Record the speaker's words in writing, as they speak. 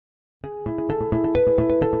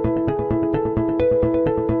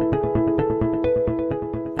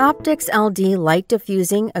OPTIX LD light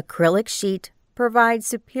diffusing acrylic sheet provides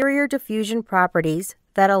superior diffusion properties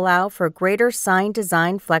that allow for greater sign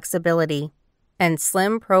design flexibility and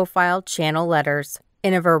slim profile channel letters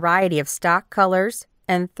in a variety of stock colors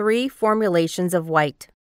and 3 formulations of white.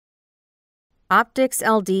 OPTIX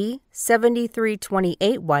LD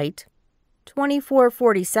 7328 white,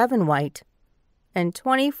 2447 white, and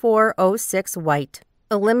 2406 white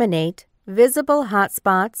eliminate visible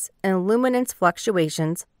hotspots and luminance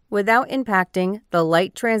fluctuations without impacting the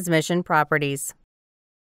light transmission properties.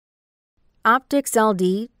 OPTIX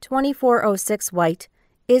LD 2406 white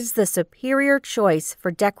is the superior choice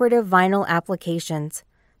for decorative vinyl applications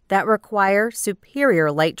that require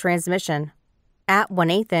superior light transmission. At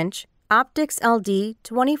 1/8 inch, OPTIX LD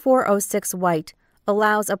 2406 white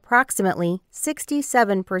allows approximately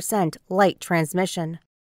 67% light transmission.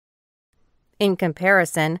 In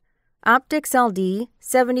comparison, OPTIX LD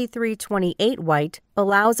 7328 white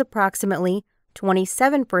allows approximately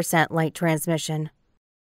 27% light transmission.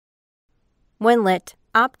 When lit,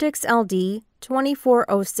 OPTIX LD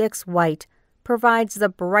 2406 white provides the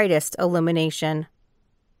brightest illumination.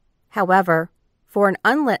 However, for an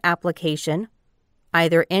unlit application,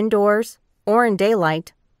 either indoors or in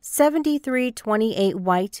daylight, 7328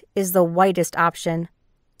 white is the whitest option,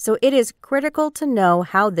 so it is critical to know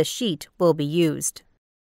how the sheet will be used.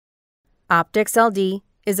 OPTIX LD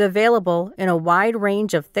is available in a wide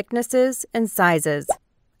range of thicknesses and sizes,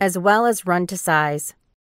 as well as run to size.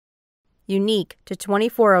 Unique to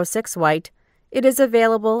 2406 white, it is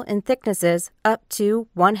available in thicknesses up to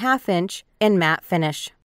 1/2 inch and matte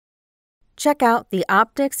finish. Check out the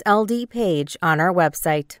OPTIX LD page on our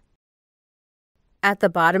website. At the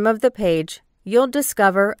bottom of the page, you'll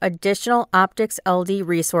discover additional OPTIX LD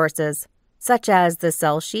resources, such as the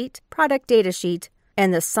cell sheet, product data sheet,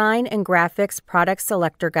 and the Sign and Graphics Product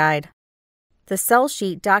Selector Guide. The cell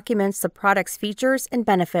sheet documents the product's features and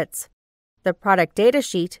benefits. The product data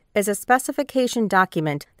sheet is a specification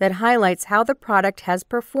document that highlights how the product has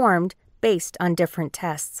performed based on different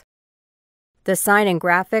tests. The Sign and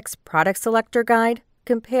Graphics Product Selector Guide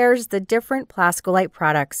compares the different PLASKOLITE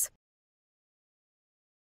products.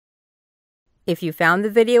 If you found the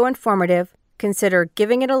video informative, consider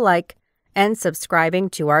giving it a like and subscribing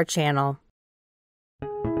to our channel.